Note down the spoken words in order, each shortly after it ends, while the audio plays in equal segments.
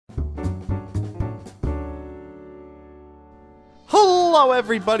Hello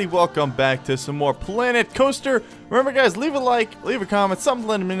everybody, welcome back to some more Planet Coaster. Remember guys, leave a like, leave a comment, something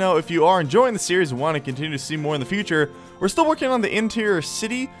letting me know if you are enjoying the series and want to continue to see more in the future. We're still working on the interior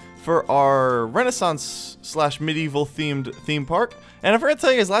city for our Renaissance slash medieval themed theme park. And I forgot to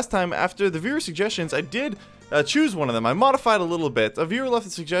tell you guys last time, after the viewer suggestions, I did choose one of them. I modified a little bit. A viewer left a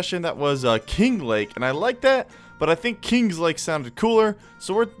suggestion that was King Lake, and I like that, but I think King's Lake sounded cooler.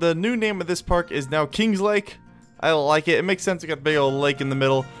 So the new name of this park is now King's Lake. I like it. It makes sense. We got a big old lake in the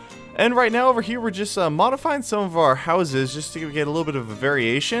middle. And right now over here, we're just modifying some of our houses just to get a little bit of a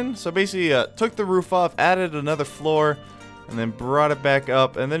variation. So basically, took the roof off, added another floor, and then brought it back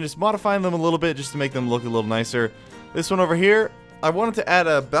up, and then just modifying them a little bit just to make them look a little nicer. This one over here, I wanted to add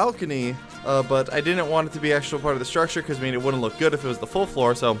a balcony, but I didn't want it to be actual part of the structure because I mean it wouldn't look good if it was the full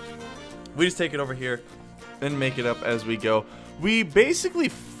floor. So we just take it over here and make it up as we go. We basically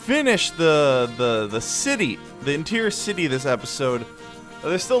finished the city, the interior city this episode.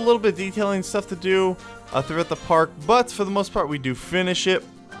 There's still a little bit of detailing stuff to do throughout the park, but for the most part we do finish it.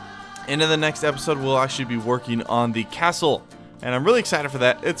 And in the next episode we'll actually be working on the castle, and I'm really excited for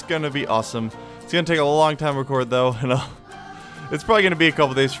that. It's gonna be awesome. It's gonna take a long time to record though, and it's probably gonna be a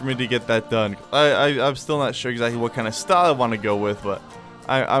couple days for me to get that done. I'm still not sure exactly what kind of style I want to go with, but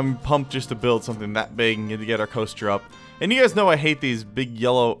I'm pumped just to build something that big and to get our coaster up. And you guys know I hate these big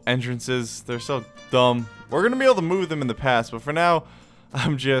yellow entrances. They're so dumb. We're going to be able to move them in the past, but for now,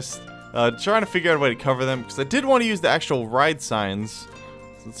 I'm just trying to figure out a way to cover them, because I did want to use the actual ride signs.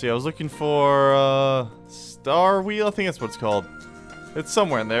 So let's see, I was looking for Star Wheel, I think that's what it's called. It's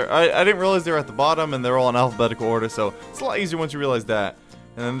somewhere in there. I didn't realize they were at the bottom, and they're all in alphabetical order, so it's a lot easier once you realize that.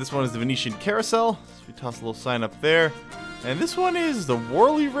 And then this one is the Venetian Carousel, so we toss a little sign up there. And this one is the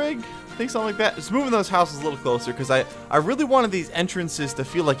Whirly Rig, I think something like that. Just moving those houses a little closer because I really wanted these entrances to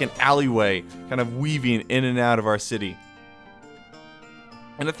feel like an alleyway, kind of weaving in and out of our city.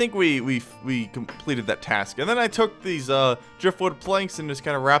 And I think we completed that task. And then I took these driftwood planks and just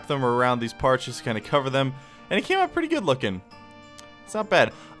kind of wrapped them around these parts just to kind of cover them. And it came out pretty good looking. It's not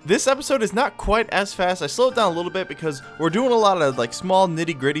bad. This episode is not quite as fast. I slowed down a little bit because we're doing a lot of like small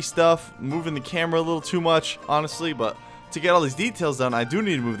nitty-gritty stuff, moving the camera a little too much, honestly, but to get all these details done, I do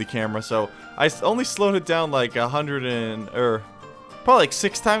need to move the camera, so I only slowed it down like probably like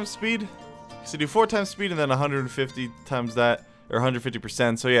 6 times speed. So do 4 times speed and then 150 times that, or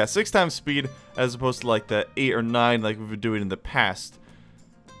 150%. So yeah, 6 times speed as opposed to like the 8 or 9 like we've been doing in the past.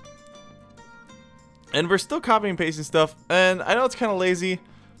 And we're still copying and pasting stuff, and I know it's kind of lazy,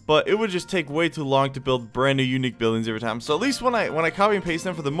 but it would just take way too long to build brand new unique buildings every time. So at least when I copy and paste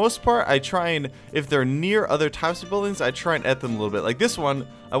them, for the most part, I try and, if they're near other types of buildings, I try and edit them a little bit. Like this one,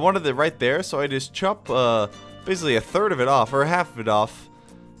 I wanted it right there, so I just chop basically a third of it off, or half of it off,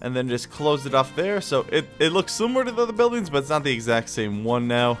 and then just closed it off there. So it looks similar to the other buildings, but it's not the exact same one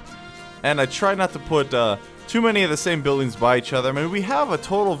now. And I try not to put too many of the same buildings by each other. I mean, we have a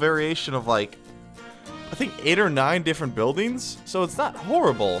total variation of like, I think 8 or 9 different buildings, so it's not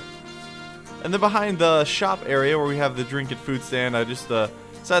horrible. And then behind the shop area where we have the drink and food stand, I just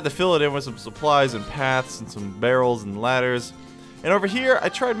decided to fill it in with some supplies and paths and some barrels and ladders. And over here, I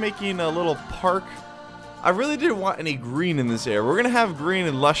tried making a little park. I really didn't want any green in this area. We're going to have green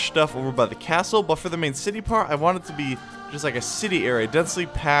and lush stuff over by the castle, but for the main city part, I want it to be just like a city area, densely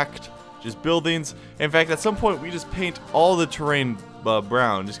packed, just buildings. In fact, at some point, we just paint all the terrain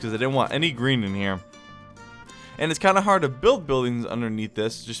brown just because I didn't want any green in here. And it's kind of hard to build buildings underneath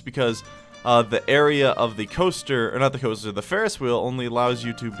this just because the area of the coaster, or not the coaster, the Ferris wheel only allows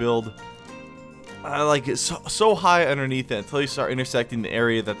you to build like so high underneath it until you start intersecting the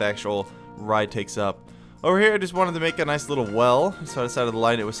area that the actual ride takes up. Over here I just wanted to make a nice little well, so I decided to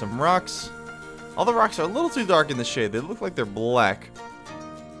line it with some rocks. All the rocks are a little too dark in the shade. They look like they're black.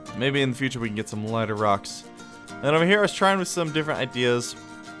 Maybe in the future we can get some lighter rocks. And over here I was trying with some different ideas.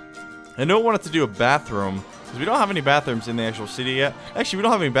 I know I wanted to do a bathroom, because we don't have any bathrooms in the actual city yet. Actually, we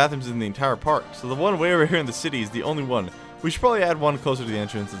don't have any bathrooms in the entire park. So the one way over here in the city is the only one. We should probably add one closer to the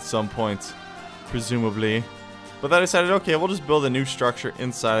entrance at some point, presumably. But then I decided, okay, we'll just build a new structure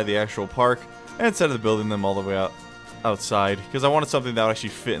inside of the actual park, and instead of building them all the way outside, because I wanted something that would actually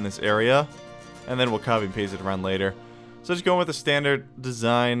fit in this area, and then we'll copy and paste it around later. So just going with the standard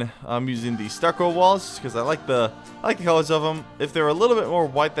design. I'm using the stucco walls because I like the colors of them. If they were a little bit more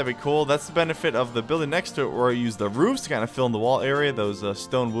white, that'd be cool. That's the benefit of the building next to it, where I use the roofs to kind of fill in the wall area, those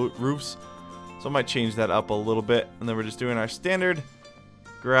stone roofs. So I might change that up a little bit. And then we're just doing our standard,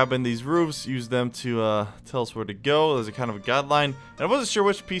 grabbing these roofs, use them to tell us where to go. There's a kind of a guideline. And I wasn't sure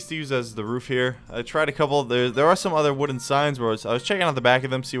which piece to use as the roof here. I tried a couple. There are some other wooden signs where I was checking out the back of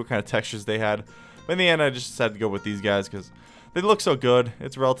them, see what kind of textures they had. But in the end, I just decided to go with these guys because they look so good.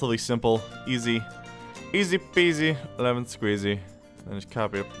 It's relatively simple, easy peasy, lemon squeezy. And just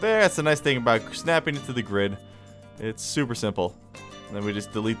copy it up there. That's the nice thing about snapping it to the grid. It's super simple. And then we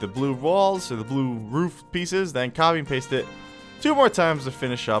just delete the blue walls or the blue roof pieces, then copy and paste it 2 more times to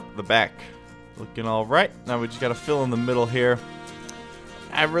finish up the back. Looking all right. Now we just gotta fill in the middle here.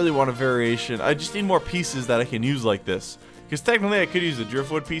 I really want a variation. I just need more pieces that I can use like this. Because technically I could use the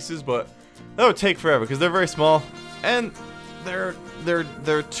driftwood pieces, but that would take forever because they're very small and they're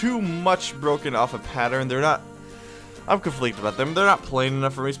too much broken off a pattern. They're not. I'm conflicted about them. They're not plain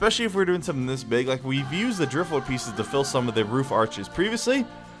enough for me, especially if we're doing something this big. Like, we've used the driftwood pieces to fill some of the roof arches previously,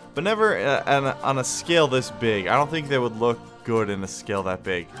 but never on a scale this big. I don't think they would look good in a scale that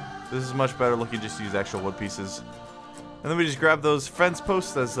big. This is much better looking just to use actual wood pieces. And then we just grab those fence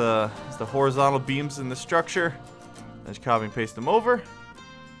posts as the horizontal beams in the structure. And just copy and paste them over.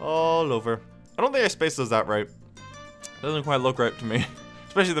 All over. I don't think I spaced those out right. It doesn't quite look right to me.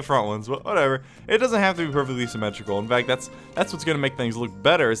 Especially the front ones, but whatever. It doesn't have to be perfectly symmetrical. In fact, that's what's going to make things look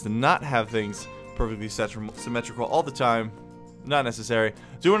better, is to not have things perfectly symmetrical all the time. Not necessary.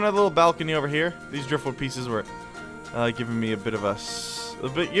 Doing a little balcony over here. These driftwood pieces were giving me a bit of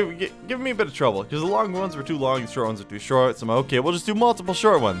giving me a bit of trouble, because the long ones were too long, the short ones are too short. So I'm like, okay, we'll just do multiple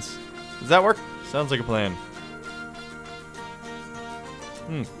short ones. Does that work? Sounds like a plan.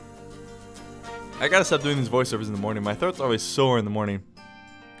 I gotta stop doing these voiceovers in the morning. My throat's always sore in the morning.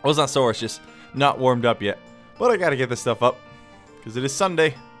 Well, it's not sore, it's just not warmed up yet. But I gotta get this stuff up, because it is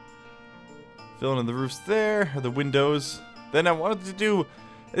Sunday. Filling in the roofs there, or the windows. Then I wanted to do...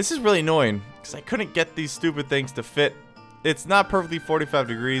 This is really annoying, because I couldn't get these stupid things to fit. It's not perfectly 45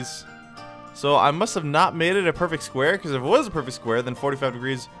 degrees. So I must have not made it a perfect square, because if it was a perfect square, then 45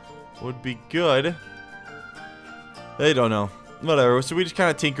 degrees would be good. I don't know. Whatever, so we just kind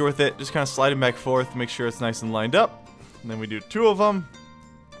of tinker with it, just kind of slide it back and forth, make sure it's nice and lined up. And then we do 2 of them.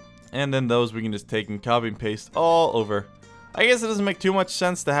 And then those we can just take and copy and paste all over. I guess it doesn't make too much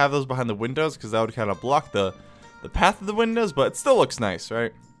sense to have those behind the windows, because that would kind of block the path of the windows, but it still looks nice,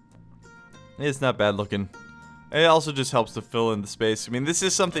 right? It's not bad looking. It also just helps to fill in the space. I mean, this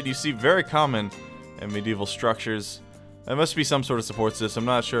is something you see very common in medieval structures. There must be some sort of support system. I'm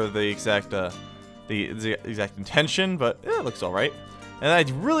not sure of the exact intention, but yeah, it looks all right. And I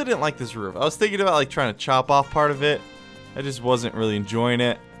really didn't like this roof. I was thinking about like trying to chop off part of it. I just wasn't really enjoying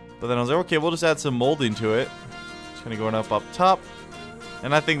it. But then I was like, okay, we'll just add some molding to it. Just kind of going up top.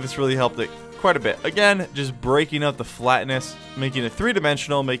 And I think this really helped it quite a bit. Again, just breaking up the flatness, making it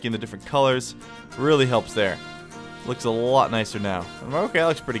 3-dimensional, making the different colors, really helps there. Looks a lot nicer now. I'm like, okay, that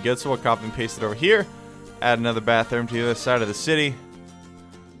looks pretty good, so we'll copy and paste it over here. Add another bathroom to the other side of the city.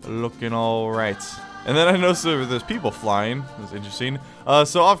 Looking all right. And then I noticed there's people flying. That's interesting.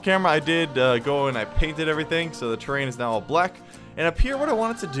 So off camera, I did go and I painted everything, so the terrain is now all black. And up here, what I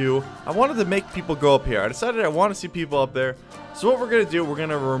wanted to do, I wanted to make people go up here. I decided I want to see people up there. So what we're going to do, we're going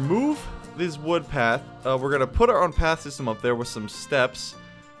to remove this wood path. We're going to put our own path system up there with some steps.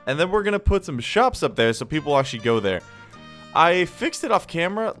 And then we're going to put some shops up there so people actually go there. I fixed it off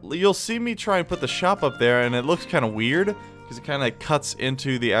camera. You'll see me try and put the shop up there, and it looks kind of weird, because it kind of cuts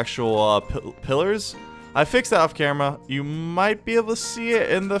into the actual pillars. I fixed that off camera. You might be able to see it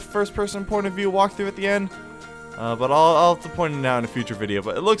in the first-person point of view walkthrough at the end. But I'll have to point it out in a future video.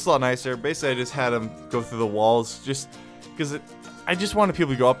 But it looks a lot nicer. Basically, I just had them go through the walls just because I just wanted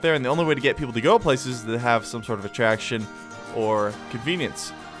people to go up there. And the only way to get people to go places is to have some sort of attraction or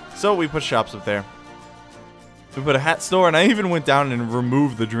convenience. So we put shops up there. We put a hat store. And I even went down and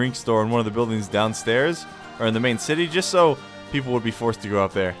removed the drink store in one of the buildings downstairs. Or in the main city. Just so people would be forced to go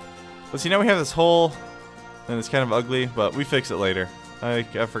up there. But see, now we have this hole. And it's kind of ugly. But we fix it later. I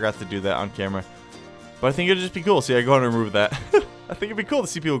forgot to do that on camera. But I think it'd just be cool. See, I go on and remove that. I think it'd be cool to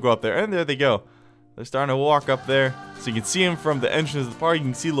see people go up there. And there they go. They're starting to walk up there. So you can see them from the entrance of the park. You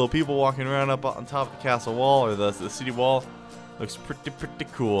can see little people walking around up on top of the castle wall or the city wall. Looks pretty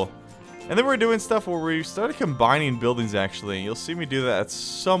cool. And then we're doing stuff where we started combining buildings, actually. You'll see me do that at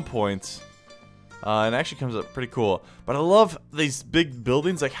some point. And it actually comes up pretty cool. But I love these big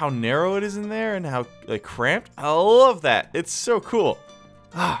buildings, like how narrow it is in there and how like cramped. I love that. It's so cool.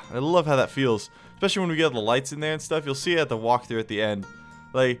 I love how that feels. Especially when we get the lights in there and stuff. You'll see it at the walkthrough at the end.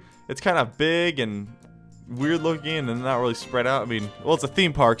 Like, it's kind of big and weird looking and not really spread out. I mean, well, it's a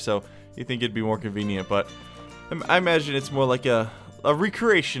theme park, so you think it'd be more convenient. But I imagine it's more like a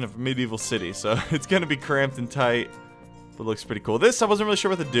recreation of a medieval city. So it's going to be cramped and tight. But it looks pretty cool. This, I wasn't really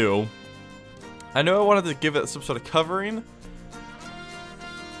sure what to do. I know I wanted to give it some sort of covering.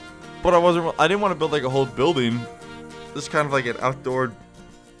 But I didn't want to build like a whole building. This kind of like an outdoor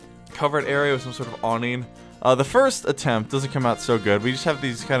covered area with some sort of awning. The first attempt doesn't come out so good. We just have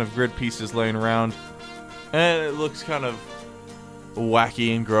these kind of grid pieces laying around, and it looks kind of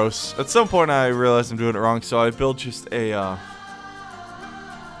wacky and gross. At some point I realized I'm doing it wrong, so I built just a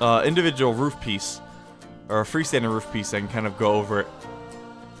individual roof piece, or a freestanding roof piece. I can kind of go over it.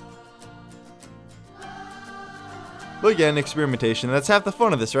 But again, experimentation. That's half the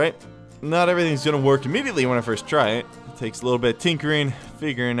fun of this, right? Not everything's gonna work immediately when I first try it. It takes a little bit of tinkering,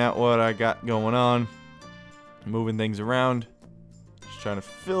 figuring out what I got going on, moving things around, just trying to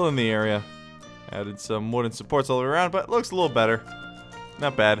fill in the area. Added some wooden supports all the way around, but it looks a little better.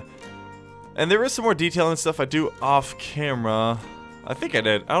 Not bad. And there is some more detailing stuff I do off camera. I think I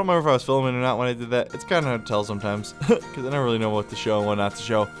did. I don't remember if I was filming or not when I did that. It's kind of hard to tell sometimes, because I don't really know what to show and what not to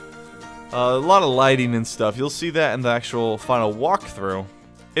show. A lot of lighting and stuff. You'll see that in the actual final walkthrough.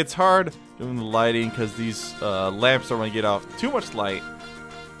 It's hard doing the lighting because these lamps don't want to get off too much light.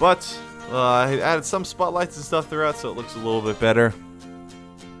 But I added some spotlights and stuff throughout, so it looks a little bit better.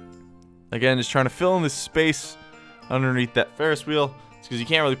 Again, just trying to fill in this space underneath that Ferris wheel. It's because you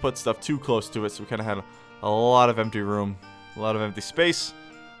can't really put stuff too close to it, so we kind of had a lot of empty room, a lot of empty space.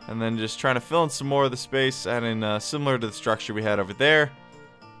 And then just trying to fill in some more of the space, adding similar to the structure we had over there.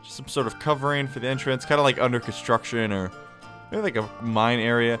 Just some sort of covering for the entrance, kind of like under construction or maybe like a mine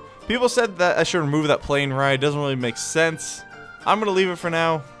area. People said that I should remove that plane ride. It doesn't really make sense. I'm going to leave it for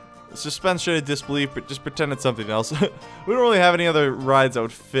now. Suspension of disbelief, but just pretend it's something else. We don't really have any other rides that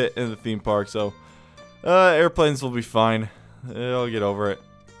would fit in the theme park, so airplanes will be fine. I'll get over it.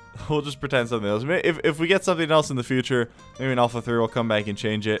 We'll just pretend something else. If we get something else in the future, maybe in Alpha 3 we'll come back and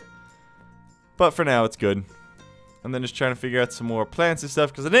change it. But for now, it's good. And then just trying to figure out some more plants and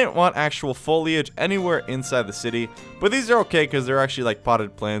stuff, because I didn't want actual foliage anywhere inside the city. But these are okay, because they're actually like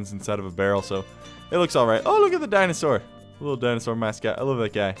potted plants inside of a barrel, so it looks alright. Oh, look at the dinosaur. Little dinosaur mascot. I love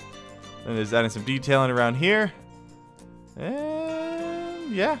that guy. And there's adding some detailing around here.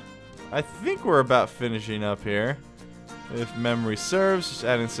 And yeah, I think we're about finishing up here. If memory serves, just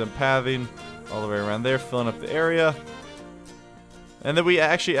adding some pathing all the way around there, filling up the area. And then we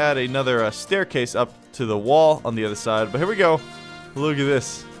actually add another staircase up to the wall on the other side. But here we go. Look at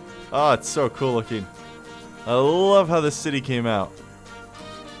this. Oh, it's so cool looking. I love how this city came out.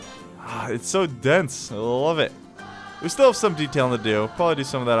 It's so dense. I love it. We still have some detailing to do. Probably do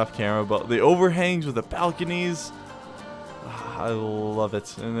some of that off camera. But the overhangs with the balconies. I love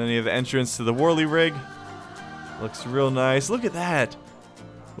it. And then you have the entrance to the whirly rig. Looks real nice. Look at that.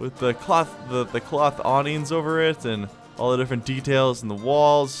 With the cloth, the cloth awnings over it, and all the different details in the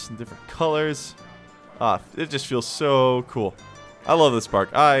walls, and different colors. It just feels so cool. I love this park.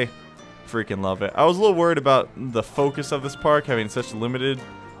 I freaking love it. I was a little worried about the focus of this park having such limited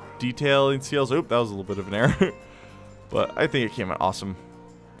detailing skills. Oop, that was a little bit of an error. But I think it came out awesome.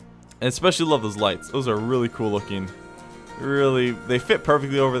 And especially love those lights. Those are really cool looking. Really, they fit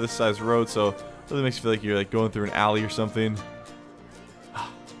perfectly over this size road, so it really makes you feel like you're like going through an alley or something.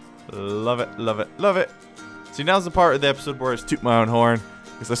 Love it, love it, love it. See, now's the part of the episode where I just toot my own horn.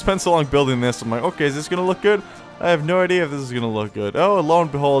 Because I spent so long building this, I'm like, okay, is this going to look good? I have no idea if this is going to look good. Oh, lo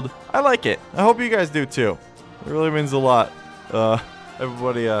and behold, I like it. I hope you guys do too. It really means a lot.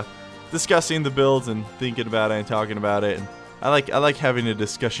 Everybody discussing the builds and thinking about it and talking about it. And I like having a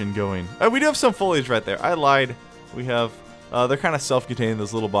discussion going. We do have some foliage right there. I lied. We have, they're kind of self-contained,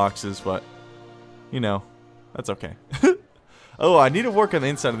 those little boxes, but, you know, that's okay. Oh, I need to work on the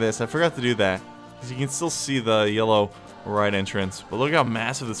inside of this. I forgot to do that. Because you can still see the yellow right entrance. But look how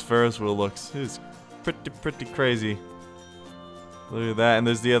massive this Ferris wheel looks. It's pretty crazy. Look at that. And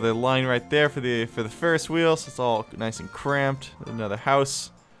there's the other line right there for the Ferris wheel. So it's all nice and cramped. Another house.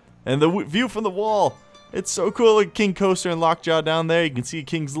 And the view from the wall. It's so cool. Look at King Coaster and Lockjaw down there. You can see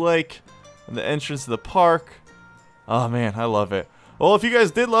King's Lake. And the entrance to the park. Oh man, I love it. Well, if you guys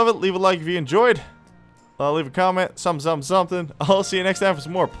did love it, leave a like if you enjoyed. Leave a comment, something. I'll see you next time for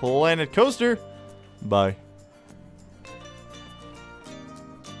some more Planet Coaster. Bye.